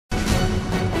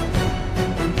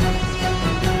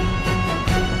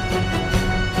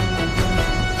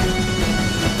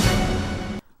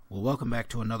back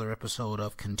to another episode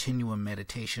of Continuum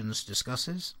Meditations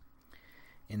Discusses.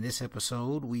 In this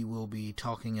episode, we will be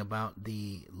talking about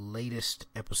the latest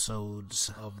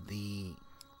episodes of the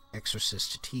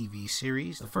Exorcist TV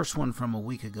series. The first one from a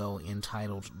week ago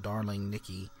entitled Darling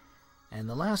Nikki, and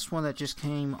the last one that just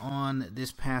came on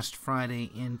this past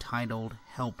Friday entitled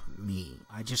Help Me.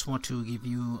 I just want to give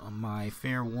you my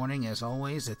fair warning, as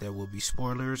always, that there will be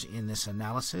spoilers in this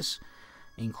analysis,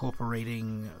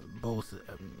 incorporating both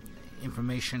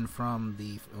information from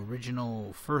the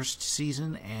original first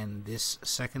season and this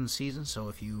second season. So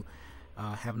if you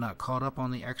have not caught up on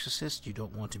The Exorcist, you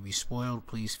don't want to be spoiled,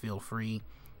 please feel free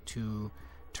to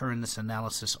turn this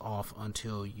analysis off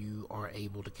until you are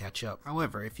able to catch up.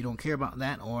 However, if you don't care about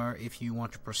that, or if you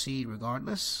want to proceed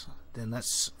regardless, then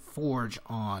let's forge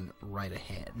on right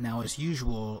ahead. Now, as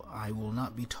usual, I will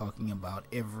not be talking about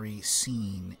every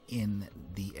scene in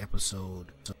the episode,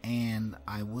 and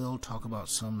I will talk about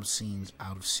some scenes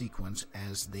out of sequence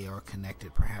as they are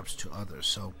connected perhaps to others.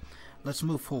 So let's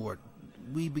move forward.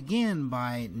 We begin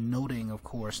by noting, of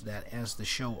course, that as the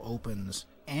show opens,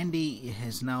 Andy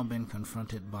has now been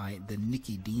confronted by the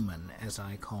Nikki demon, as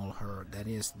I call her. That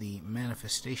is the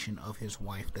manifestation of his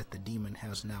wife that the demon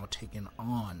has now taken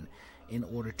on in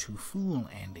order to fool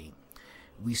Andy.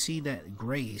 We see that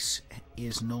Grace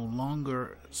is no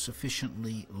longer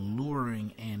sufficiently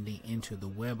luring Andy into the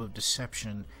web of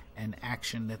deception and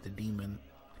action that the demon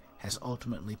has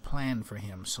ultimately planned for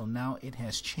him. So now it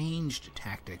has changed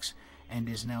tactics and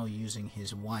is now using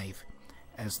his wife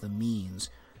as the means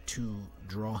to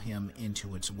draw him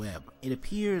into its web. It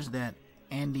appears that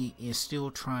Andy is still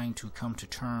trying to come to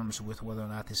terms with whether or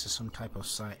not this is some type of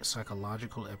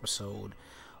psychological episode,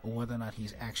 or whether or not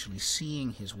he's actually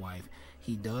seeing his wife.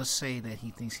 He does say that he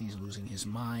thinks he's losing his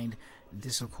mind.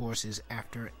 This, of course, is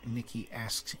after Nikki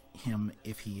asks him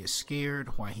if he is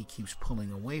scared, why he keeps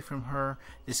pulling away from her.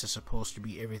 This is supposed to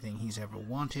be everything he's ever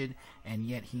wanted, and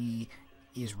yet he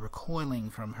is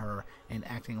recoiling from her and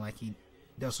acting like he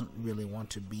doesn't really want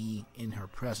to be in her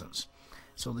presence.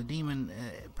 So the demon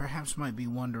perhaps might be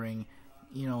wondering,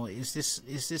 is this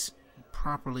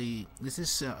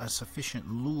a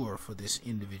sufficient lure for this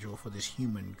individual, for this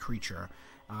human creature?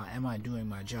 Am I doing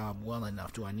my job well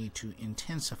enough? Do I need to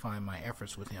intensify my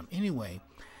efforts with him? Anyway,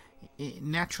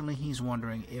 naturally he's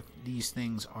wondering if these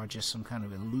things are just some kind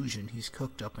of illusion he's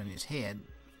cooked up in his head,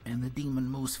 and the demon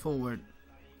moves forward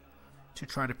to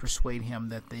try to persuade him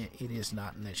that it is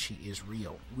not and that she is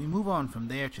real. We move on from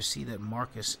there to see that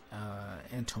Marcus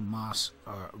and Tomas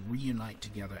reunite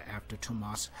together after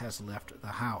Tomas has left the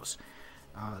house.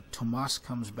 Tomas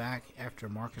comes back after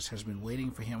Marcus has been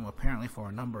waiting for him apparently for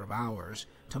a number of hours.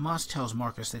 Tomas tells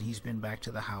Marcus that he's been back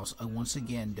to the house, once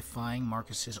again defying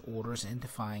Marcus's orders and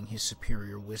defying his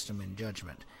superior wisdom and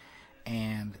judgment.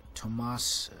 And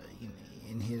Tomas,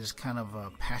 in his kind of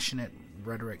passionate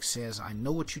rhetoric, says, I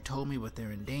know what you told me, but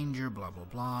they're in danger, blah, blah,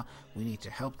 blah. We need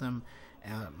to help them.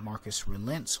 Marcus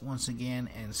relents once again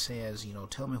and says,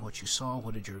 tell me what you saw.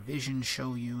 What did your vision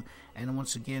show you? And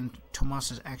once again,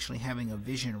 Tomas is actually having a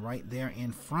vision right there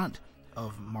in front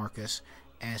of Marcus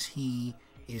as he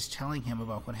is telling him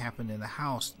about what happened in the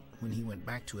house when he went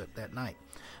back to it that night.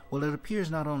 Well, it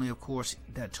appears not only, of course,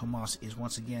 that Tomas is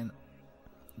once again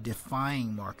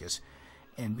defying Marcus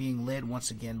and being led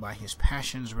once again by his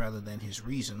passions rather than his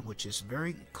reason, which is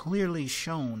very clearly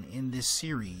shown in this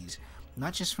series,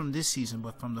 not just from this season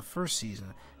but from the first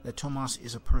season, that Tomas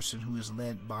is a person who is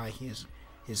led by his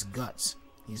guts.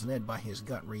 He's led by his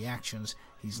gut reactions.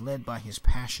 He's led by his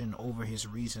passion over his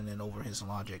reason and over his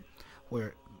logic,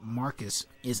 where Marcus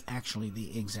is actually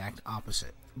the exact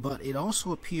opposite. But it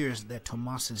also appears that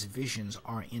Tomas's visions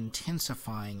are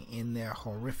intensifying in their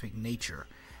horrific nature,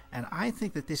 and I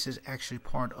think that this is actually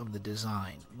part of the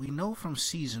design. We know from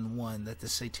season 1 that the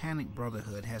Satanic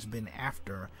Brotherhood has been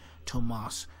after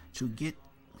Tomas to get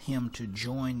him to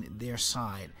join their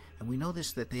side, and we know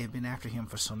this, that they have been after him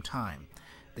for some time.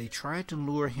 They tried to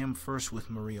lure him first with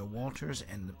Maria Walters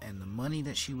and the money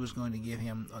that she was going to give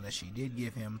him, or that she did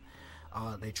give him.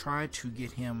 They tried to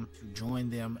get him to join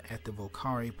them at the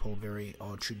Vocari Polveri,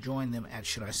 or to join them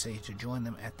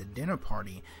at the dinner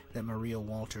party that Maria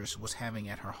Walters was having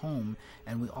at her home.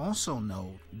 And we also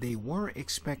know they were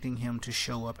expecting him to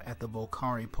show up at the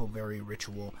Vocari Polveri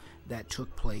ritual that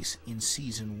took place in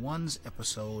season 1's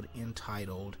episode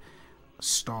entitled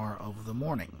Star of the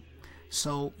Morning.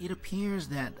 So it appears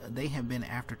that they have been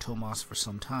after Tomas for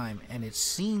some time, and it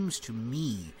seems to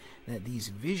me that these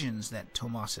visions that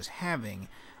Tomas is having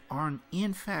are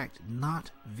in fact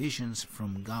not visions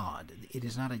from God. It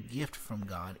is not a gift from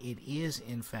God. It is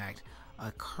in fact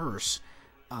a curse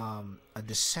a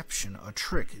deception, a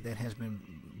trick that has been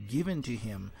given to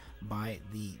him by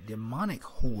the demonic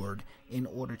horde in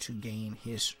order to gain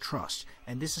his trust.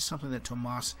 And this is something that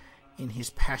Tomas, in his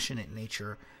passionate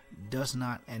nature, does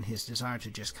not, and his desire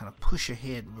to just kind of push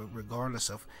ahead regardless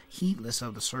of, heedless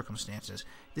of the circumstances,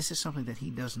 this is something that he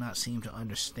does not seem to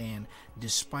understand,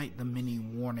 despite the many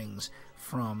warnings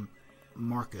from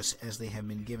Marcus as they have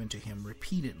been given to him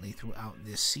repeatedly throughout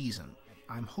this season.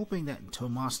 I'm hoping that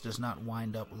Tomas does not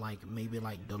wind up like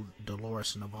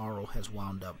Dolores Navarro has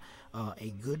wound up,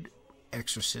 a good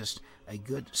exorcist, a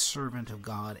good servant of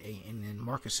God, and in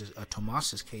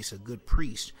Tomas's case, a good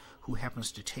priest who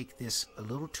happens to take this a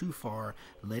little too far,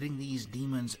 letting these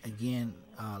demons in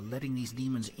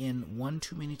one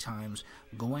too many times,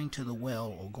 going to the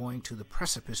well or going to the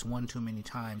precipice one too many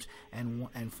times,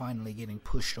 and finally getting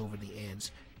pushed over the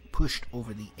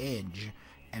edge,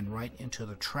 and right into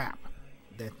the trap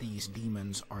that these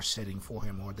demons are setting for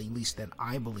him, or at least that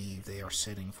I believe they are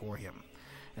setting for him.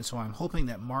 And so I'm hoping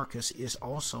that Marcus is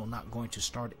also not going to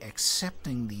start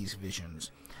accepting these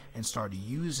visions and start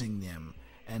using them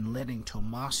and letting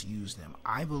Tomas use them.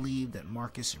 I believe that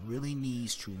Marcus really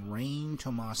needs to rein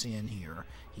Tomas in here.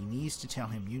 He needs to tell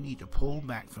him, you need to pull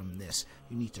back from this.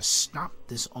 You need to stop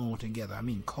this altogether. I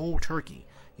mean, cold turkey.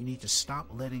 You need to stop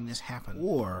letting this happen.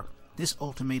 Or this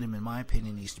ultimatum, in my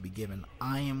opinion, needs to be given.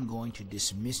 I am going to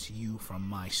dismiss you from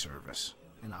my service,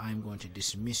 and I am going to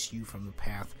dismiss you from the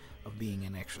path of being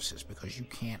an exorcist because you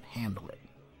can't handle it.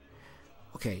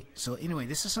 Okay, so anyway,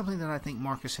 this is something that I think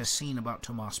Marcus has seen about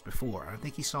Tomas before. I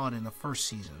think he saw it in the first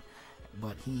season,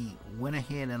 but he went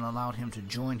ahead and allowed him to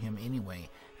join him anyway,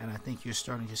 and I think you're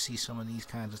starting to see some of these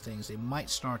kinds of things. They might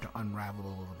start to unravel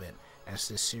a little bit as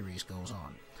this series goes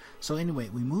on. So anyway,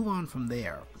 we move on from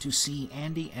there to see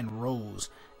Andy and Rose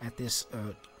at this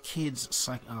kids'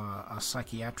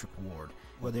 psychiatric ward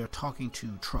where they're talking to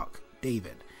Truck,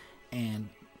 David, and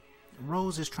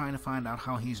Rose is trying to find out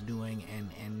how he's doing,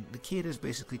 and the kid is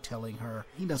basically telling her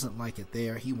he doesn't like it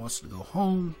there, he wants to go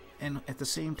home. And at the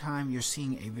same time, you're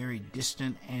seeing a very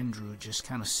distant Andrew just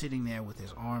kind of sitting there with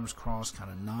his arms crossed,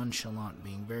 kind of nonchalant,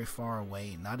 being very far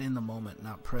away, not in the moment,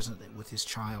 not present with his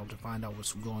child to find out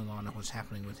what's going on and what's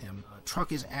happening with him.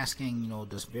 Truck is asking,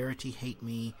 does Verity hate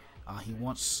me? He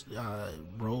wants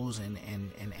Rose and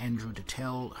Andrew to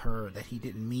tell her that he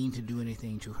didn't mean to do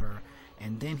anything to her.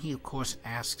 And then he, of course,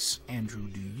 asks Andrew,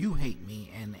 do you hate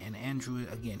me? And Andrew,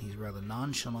 again, he's rather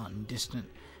nonchalant and distant.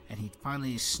 And he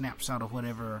finally snaps out of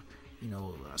whatever,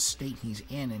 state he's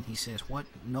in. And he says, what?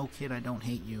 No, kid, I don't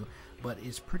hate you. But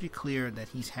it's pretty clear that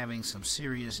he's having some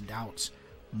serious doubts,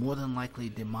 more than likely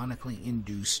demonically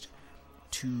induced,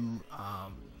 to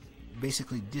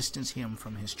basically distance him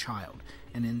from his child.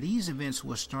 And in these events,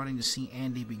 we're starting to see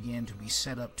Andy begin to be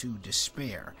set up to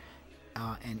despair.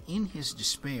 And in his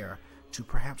despair, to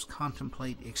perhaps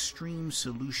contemplate extreme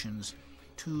solutions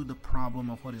to the problem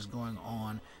of what is going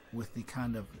on with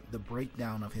the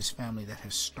breakdown of his family that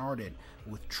has started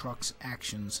with Truck's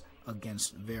actions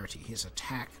against Verity, his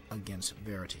attack against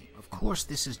Verity. Of course,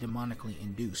 this is demonically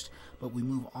induced, but we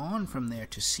move on from there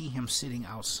to see him sitting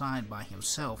outside by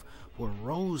himself, where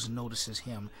Rose notices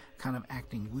him kind of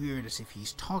acting weird as if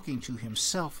he's talking to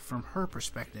himself from her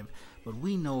perspective, but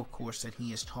we know, of course, that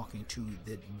he is talking to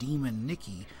the demon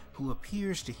Nikki, who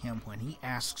appears to him when he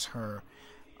asks her,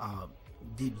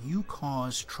 did you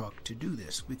cause Truck to do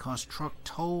this? Because Truck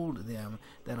told them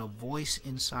that a voice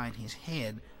inside his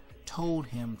head told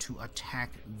him to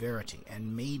attack Verity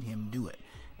and made him do it.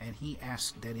 And he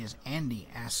asked, that is, Andy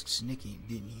asks Nikki,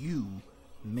 did you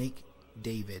make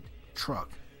David Truck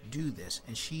do this?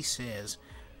 And she says,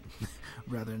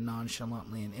 rather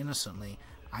nonchalantly and innocently,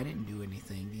 I didn't do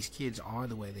anything. These kids are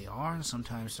the way they are, and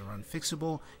sometimes they're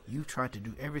unfixable. You've tried to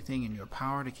do everything in your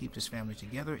power to keep this family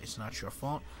together. It's not your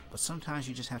fault, but sometimes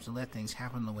you just have to let things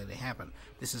happen the way they happen.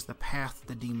 This is the path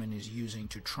the demon is using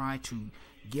to try to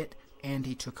get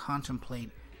Andy to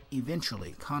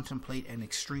eventually contemplate an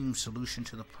extreme solution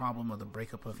to the problem of the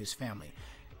breakup of his family.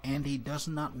 Andy does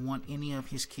not want any of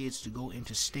his kids to go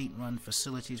into state-run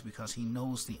facilities because he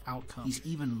knows the outcome. He's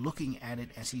even looking at it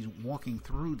as he's walking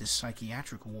through this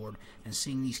psychiatric ward and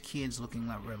seeing these kids looking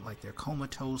like they're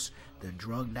comatose, they're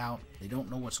drugged out, they don't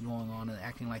know what's going on, and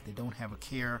acting like they don't have a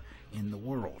care in the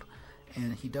world.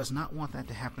 And he does not want that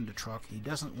to happen to Truck. He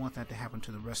doesn't want that to happen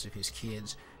to the rest of his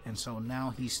kids. And so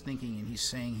now he's thinking and he's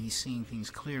saying he's seeing things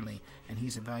clearly, and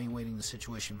he's evaluating the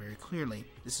situation very clearly.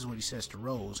 This is what he says to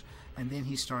Rose. And then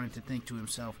he's starting to think to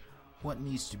himself, what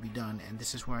needs to be done? And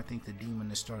this is where I think the demon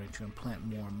is starting to implant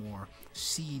more and more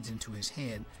seeds into his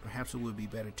head. Perhaps it would be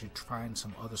better to find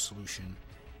some other solution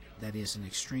that is an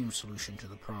extreme solution to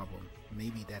the problem.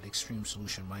 Maybe that extreme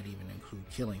solution might even include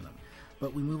killing them.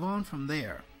 But we move on from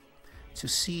there to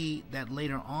see that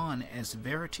later on, as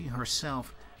Verity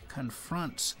herself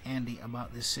confronts Andy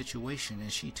about this situation,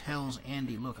 and she tells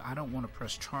Andy, look, I don't want to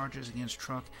press charges against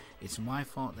Truck. It's my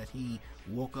fault that he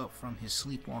woke up from his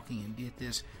sleepwalking and did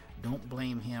this. Don't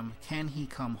blame him. Can he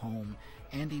come home?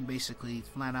 Andy basically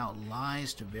flat out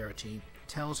lies to Verity,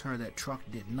 tells her that Truck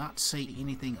did not say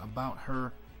anything about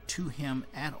her to him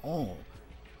at all,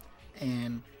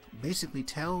 and basically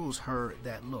tells her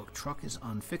that, look, Truck is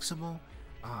unfixable.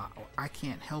 I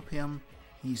can't help him.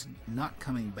 He's not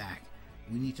coming back.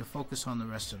 We need to focus on the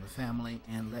rest of the family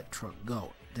and let Truck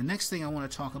go. The next thing I want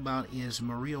to talk about is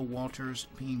Maria Walters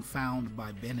being found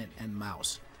by Bennett and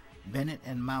Mouse. Bennett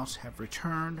and Mouse have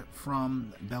returned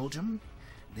from Belgium.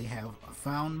 They have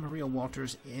found Maria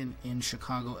Walters in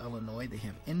Chicago, Illinois. They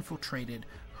have infiltrated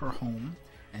her home,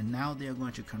 and now they're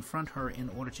going to confront her in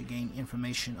order to gain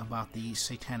information about the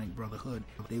Satanic Brotherhood.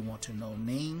 They want to know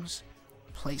names,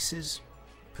 places,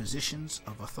 positions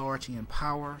of authority and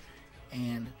power,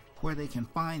 and where they can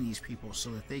find these people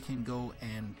so that they can go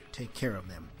and take care of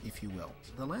them, if you will.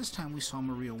 The last time we saw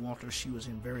Maria Walters, she was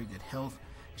in very good health.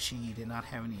 She did not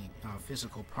have any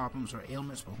physical problems or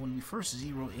ailments, but when we first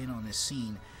zero in on this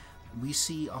scene, we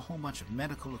see a whole bunch of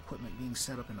medical equipment being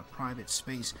set up in a private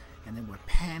space, and then we're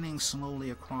panning slowly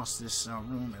across this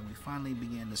room, and we finally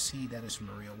begin to see that it's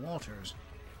Maria Walters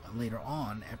later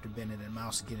on, after Bennett and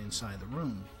Mouse get inside the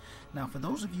room. Now, for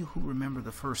those of you who remember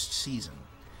the first season,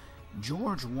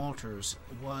 George Walters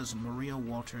was Maria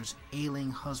Walters'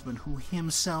 ailing husband, who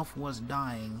himself was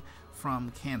dying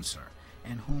from cancer,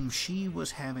 and whom she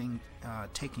was having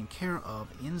taken care of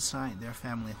inside their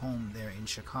family home there in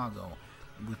Chicago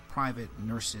with private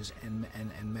nurses and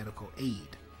medical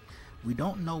aid. We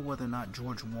don't know whether or not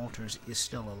George Walters is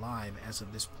still alive as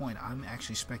of this point. I'm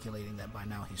actually speculating that by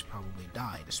now he's probably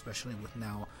died, especially with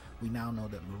we now know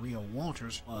that Maria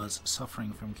Walters was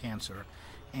suffering from cancer,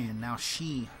 and now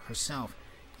she herself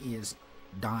is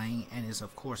dying and is,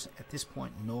 of course, at this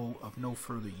point of no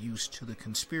further use to the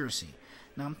conspiracy.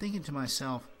 Now I'm thinking to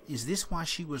myself, is this why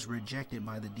she was rejected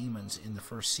by the demons in the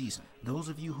first season? Those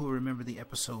of you who remember the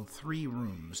episode 3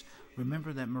 Rooms,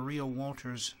 remember that Maria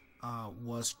Walters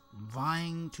was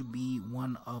vying to be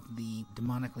one of the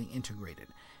demonically integrated.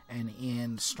 And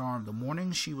in Star of the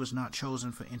Morning, she was not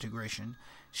chosen for integration.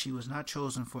 She was not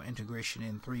chosen for integration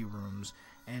in 3 Rooms.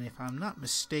 And if I'm not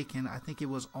mistaken, I think it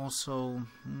was also,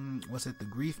 was it the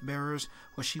Grief Bearers,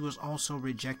 where she was also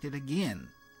rejected again.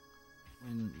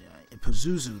 When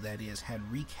Pazuzu, that is, had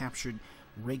recaptured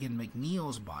Reagan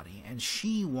McNeil's body, and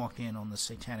she walked in on the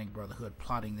Satanic Brotherhood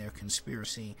plotting their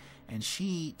conspiracy, and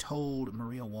she told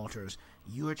Maria Walters,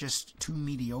 you are just too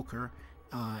mediocre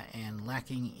and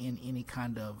lacking in any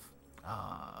kind of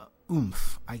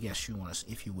oomph, I guess you want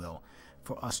to, if you will,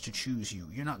 for us to choose you.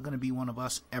 You're not going to be one of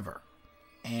us ever.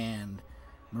 And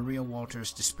Maria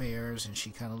Walters despairs, and she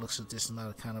kind of looks at this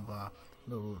kind of a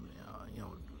little,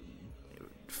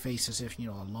 face as if,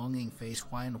 a longing face.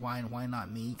 Why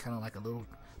not me? Kind of like a little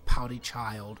pouty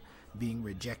child being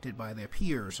rejected by their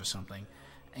peers or something.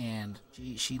 And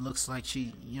she looks like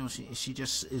she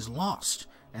just is lost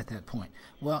at that point.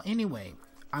 Well, anyway,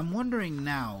 I'm wondering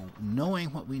now,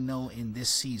 knowing what we know in this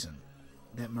season,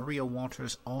 that Maria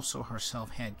Walters also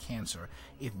herself had cancer,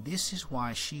 if this is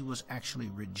why she was actually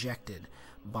rejected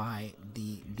by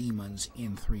the demons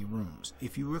in 3 Rooms.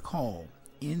 If you recall,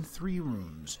 in 3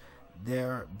 Rooms,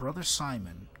 their brother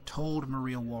Simon told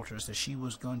Maria Walters that she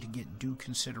was going to get due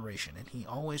consideration, and he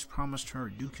always promised her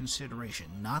due consideration.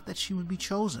 Not that she would be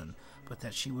chosen, but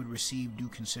that she would receive due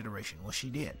consideration. Well, she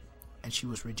did, and she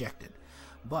was rejected.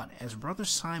 But as brother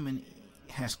Simon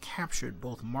has captured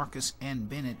both Marcus and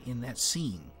Bennett in that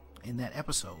scene, in that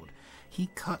episode, he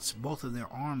cuts both of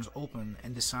their arms open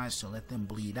and decides to let them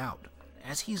bleed out.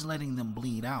 As he's letting them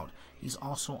bleed out, he's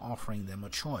also offering them a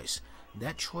choice.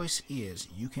 That choice is,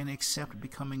 you can accept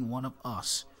becoming one of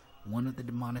us, one of the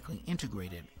demonically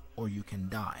integrated, or you can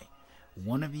die.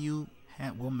 One of you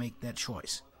will make that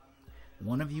choice.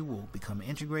 One of you will become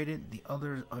integrated, the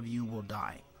other of you will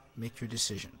die. Make your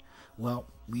decision. Well,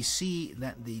 we see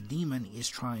that the demon is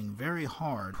trying very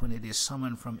hard when it is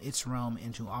summoned from its realm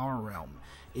into our realm.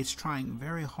 It's trying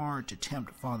very hard to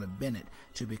tempt Father Bennett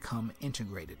to become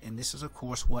integrated. And this is, of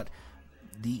course, what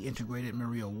the integrated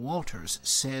Maria Walters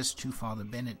says to Father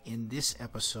Bennett in this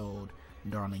episode,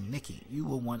 Darling Nikki, you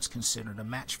were once considered a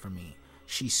match for me,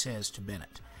 she says to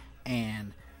Bennett.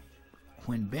 And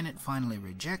when Bennett finally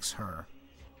rejects her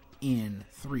in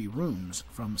 3 Rooms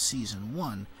from season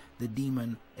 1, the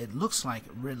demon, it looks like,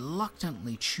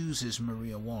 reluctantly chooses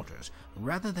Maria Walters.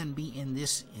 Rather than be in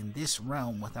this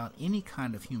realm without any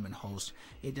kind of human host,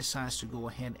 it decides to go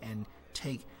ahead and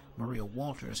take Maria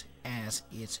Walters as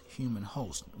its human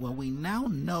host. Well, we now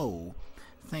know,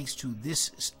 thanks to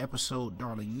this episode,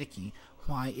 Darling Nikki,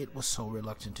 why it was so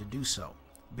reluctant to do so.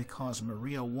 Because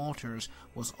Maria Walters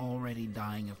was already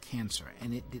dying of cancer,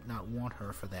 and it did not want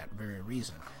her for that very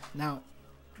reason. Now,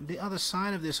 the other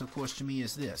side of this, of course, to me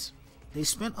is this. They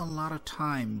spent a lot of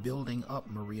time building up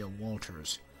Maria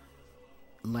Walters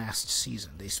last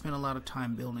season. They spent a lot of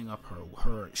time building up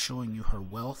her showing you her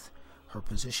wealth, her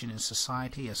position in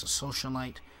society as a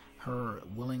socialite, her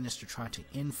willingness to try to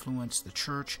influence the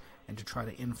church and to try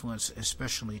to influence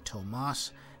especially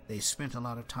Tomas. They spent a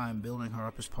lot of time building her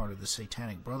up as part of the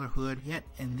Satanic Brotherhood. Yet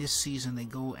in this season they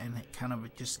go and kind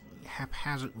of just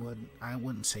haphazardly, I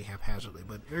wouldn't say haphazardly,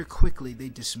 but very quickly they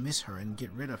dismiss her and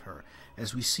get rid of her.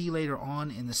 As we see later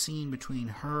on in the scene between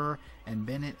her and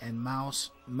Bennett and Mouse,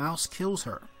 Mouse kills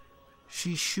her.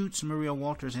 She shoots Maria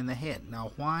Walters in the head.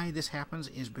 Now why this happens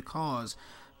is because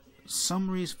for some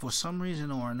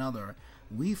reason or another,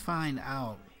 we find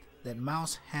out that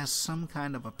Mouse has some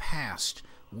kind of a past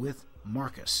with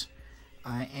Marcus.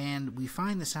 And we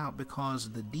find this out because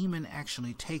the demon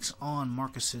actually takes on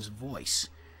Marcus's voice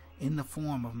in the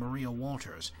form of Maria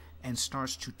Walters and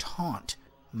starts to taunt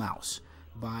Mouse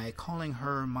by calling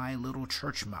her my little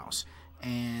church mouse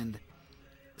and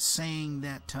saying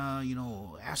that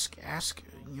ask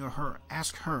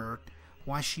her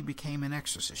why she became an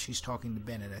exorcist. She's talking to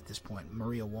Bennett at this point,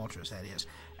 Maria Walters that is.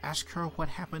 Ask her what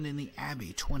happened in the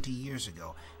Abbey 20 years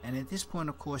ago. And at this point,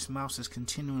 of course, Mouse is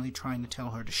continually trying to tell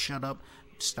her to shut up,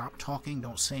 stop talking,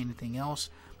 don't say anything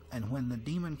else. And when the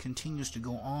demon continues to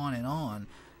go on and on,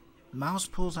 Mouse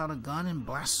pulls out a gun and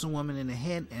blasts the woman in the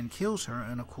head and kills her,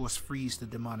 and of course frees the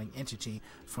demonic entity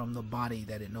from the body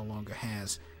that it no longer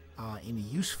has any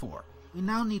use for. We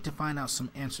now need to find out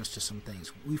some answers to some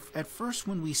things. At first,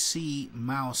 when we see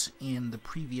Mouse in the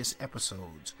previous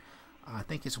episodes, I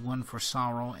think it's One for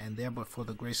Sorrow and There But For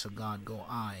the Grace of God Go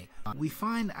I, we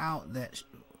find out that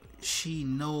she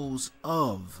knows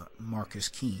of Marcus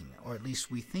Keene, or at least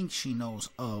we think she knows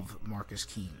of Marcus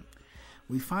Keene.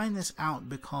 We find this out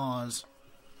because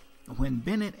when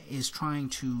Bennett is trying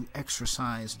to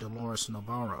exorcise Dolores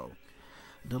Navarro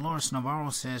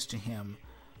says to him,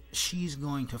 she's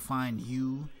going to find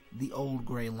you, the old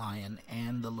gray lion,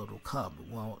 and the little cub.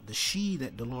 Well, the she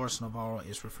that Dolores Navarro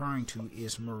is referring to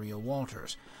is Maria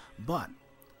Walters. But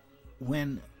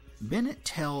when Bennett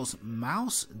tells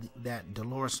Mouse that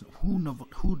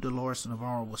who Dolores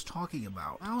Navarro was talking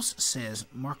about, Mouse says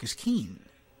Marcus Keene.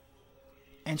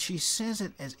 And she says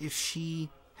it as if she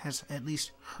has at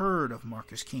least heard of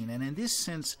Marcus Keene. And in this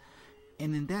sense,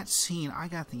 and in that scene, I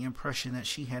got the impression that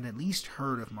she had at least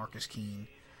heard of Marcus Keene.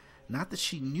 Not that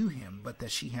she knew him, but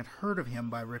that she had heard of him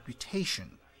by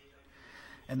reputation.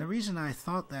 And the reason I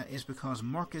thought that is because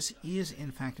Marcus is,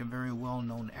 in fact, a very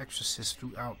well-known exorcist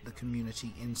throughout the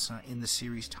community in the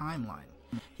series timeline.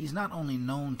 He's not only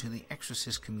known to the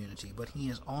exorcist community, but he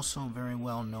is also very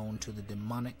well known to the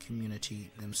demonic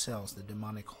community themselves, the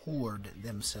demonic horde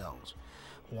themselves.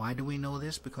 Why do we know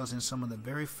this? Because in some of the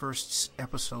very first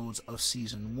episodes of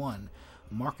Season 1,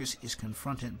 Marcus is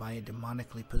confronted by a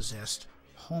demonically possessed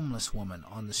homeless woman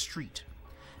on the street,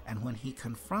 and when he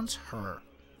confronts her,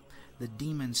 the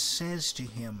demon says to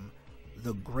him,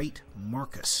 the great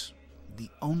Marcus, the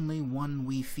only one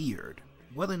we feared.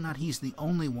 Whether or not he's the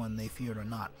only one they feared or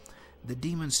not, the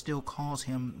demon still calls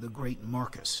him the great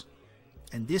Marcus,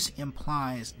 and this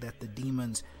implies that the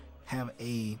demons have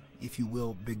a, if you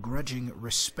will, begrudging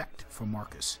respect for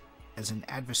Marcus as an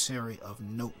adversary of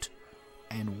note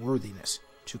and worthiness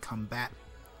to combat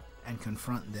and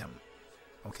confront them.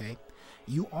 Okay,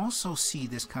 you also see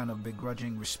this kind of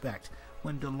begrudging respect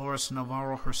when Dolores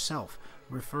Navarro herself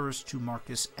refers to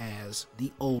Marcus as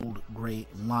the old gray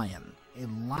lion. A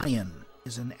lion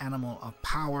is an animal of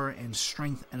power and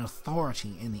strength and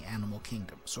authority in the animal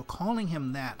kingdom. So calling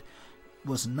him that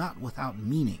was not without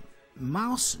meaning.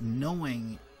 Mouse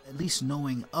at least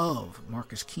knowing of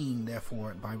Marcus Keene,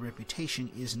 therefore, by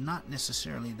reputation, is not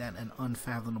necessarily that an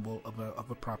unfathomable of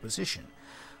a proposition.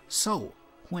 So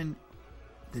when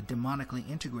the demonically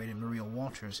integrated Maria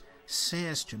Walters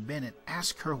says to Bennett,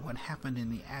 ask her what happened in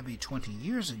the Abbey 20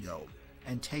 years ago,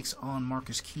 and takes on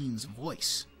Marcus Keene's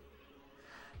voice.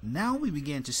 Now we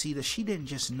begin to see that she didn't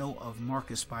just know of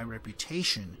Marcus by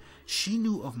reputation, she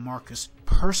knew of Marcus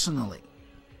personally,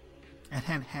 and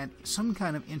had had some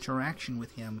kind of interaction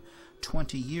with him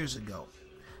 20 years ago.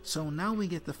 So now we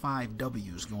get the 5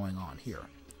 W's going on here.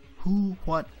 Who,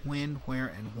 what, when, where,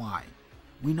 and why.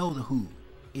 We know the who.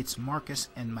 It's Marcus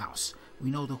and Mouse. We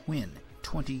know the when,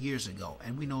 20 years ago,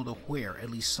 and we know the where,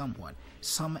 at least somewhat.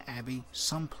 Some abbey,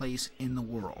 some place in the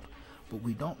world. But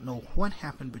we don't know what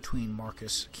happened between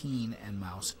Marcus, Keen, and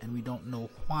Mouse, and we don't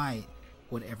know why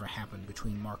whatever happened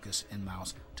between Marcus and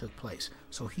Mouse took place.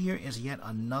 So here is yet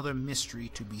another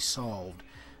mystery to be solved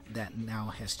that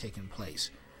now has taken place.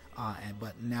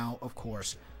 But now, of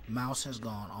course, Mouse has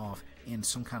gone off in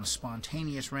some kind of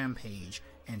spontaneous rampage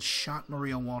and shot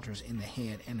Maria Walters in the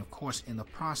head, and of course in the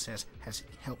process has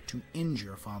helped to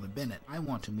injure Father Bennett. I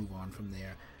want to move on from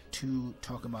there to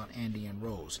talk about Andy and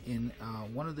Rose. In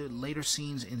one of the later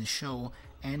scenes in the show,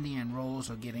 Andy and Rose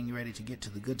are getting ready to get to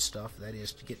the good stuff, that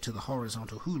is, to get to the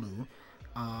horizontal Hulu,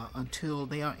 until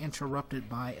they are interrupted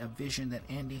by a vision that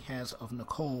Andy has of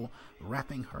Nicole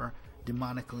wrapping her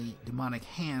demonic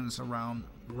hands around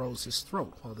Rose's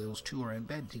throat while those two are in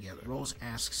bed together. Rose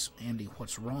asks Andy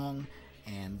what's wrong,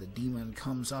 and the demon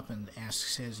comes up and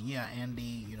says, yeah, Andy,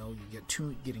 you know,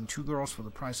 you getting two girls for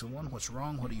the price of one. What's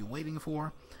wrong? What are you waiting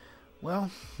for? Well,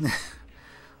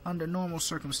 under normal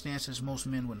circumstances, most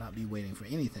men would not be waiting for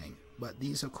anything. But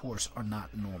these, of course, are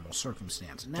not normal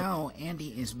circumstances. Now, Andy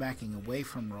is backing away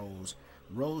from Rose.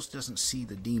 Rose doesn't see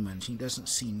the demon. She doesn't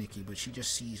see Nikki, but she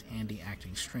just sees Andy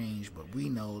acting strange. But we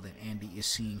know that Andy is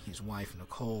seeing his wife,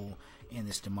 Nicole, in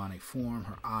this demonic form,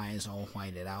 her eyes all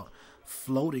whited out,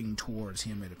 floating towards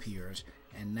him, it appears,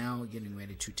 and now getting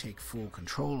ready to take full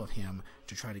control of him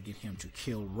to try to get him to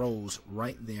kill Rose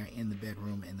right there in the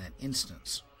bedroom in that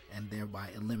instance, and thereby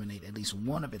eliminate at least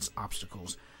one of its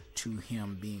obstacles to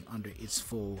him being under its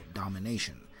full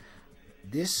domination.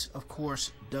 This, of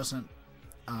course, doesn't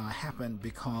happen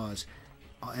because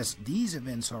as these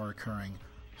events are occurring,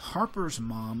 Harper's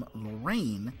mom,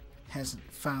 Lorraine, has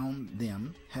found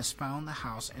the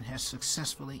house, and has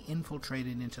successfully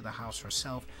infiltrated into the house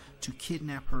herself to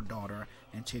kidnap her daughter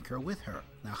and take her with her.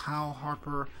 Now, how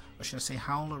Harper, or should I say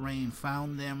how Lorraine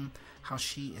found them, how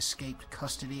she escaped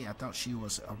custody. I thought she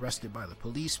was arrested by the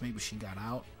police. Maybe she got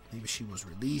out. Maybe she was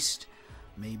released.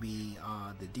 Maybe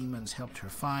the demons helped her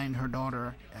find her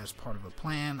daughter as part of a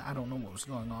plan. I don't know what was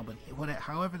going on, but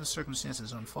however the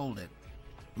circumstances unfolded,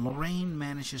 Lorraine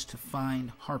manages to find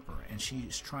Harper, and she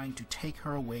is trying to take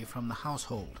her away from the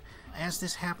household. As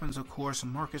this happens, of course,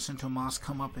 Marcus and Tomas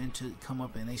come up and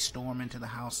they storm into the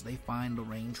house. They find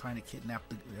Lorraine trying to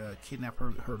kidnap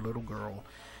her little girl.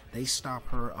 They stop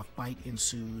her. A fight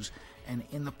ensues, and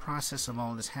in the process of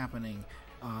all this happening,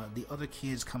 the other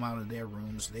kids come out of their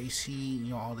rooms. They see,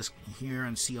 all this, hear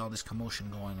and see all this commotion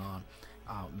going on.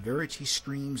 Verity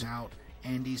screams out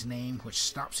Andy's name, which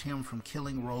stops him from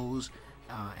killing Rose.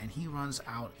 And he runs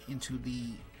out into the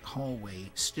hallway,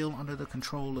 still under the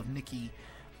control of Nikki,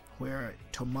 where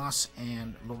Tomas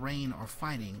and Lorraine are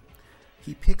fighting.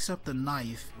 He picks up the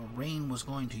knife Lorraine was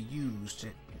going to use to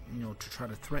try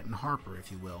to threaten Harper,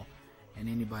 if you will, and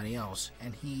anybody else,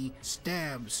 and he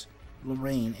stabs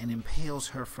Lorraine and impales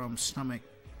her from stomach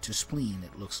to spleen,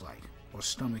 it looks like, or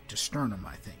stomach to sternum,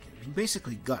 I think. He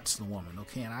basically guts the woman,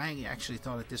 okay, and I actually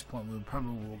thought at this point we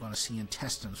were going to see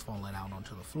intestines falling out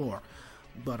onto the floor.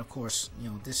 But of course,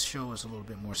 this show is a little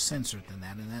bit more censored than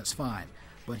that, and that's fine.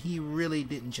 But he really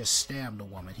didn't just stab the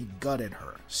woman, he gutted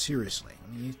her, seriously.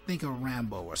 I mean, you think of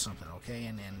Rambo or something, okay,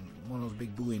 and one of those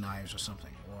big Bowie knives or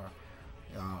something, or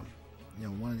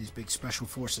one of these big special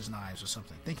forces knives or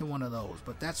something. Think of one of those.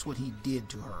 But that's what he did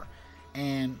to her,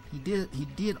 and he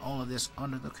did all of this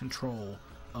under the control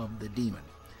of the demon.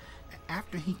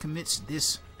 After he commits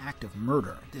this act of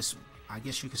murder, this, I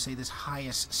guess you could say, this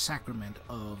highest sacrament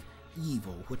of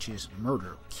evil, which is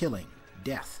murder, killing,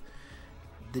 death,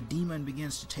 the demon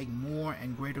begins to take more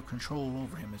and greater control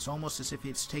over him. It's almost as if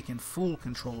it's taken full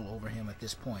control over him at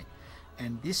this point.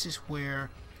 And this is where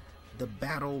the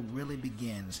battle really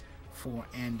begins for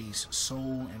Andy's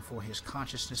soul and for his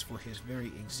consciousness, for his very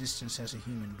existence as a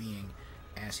human being,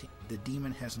 as the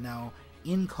demon has now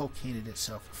inculcated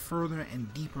itself further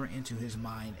and deeper into his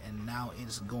mind, and now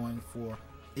it's going for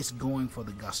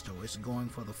the gusto. It's going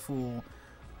for the full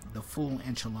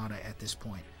enchilada at this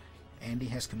point. Andy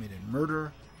has committed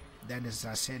murder. That, as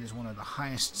I said, is one of the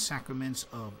highest sacraments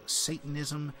of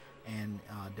Satanism and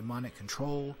demonic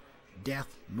control.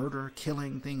 Death, murder,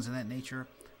 killing, things of that nature.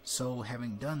 So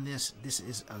having done this, this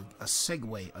is a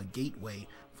segue, a gateway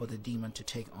for the demon to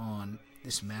take on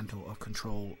this mantle of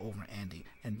control over Andy.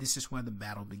 And this is where the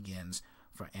battle begins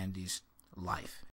for Andy's life.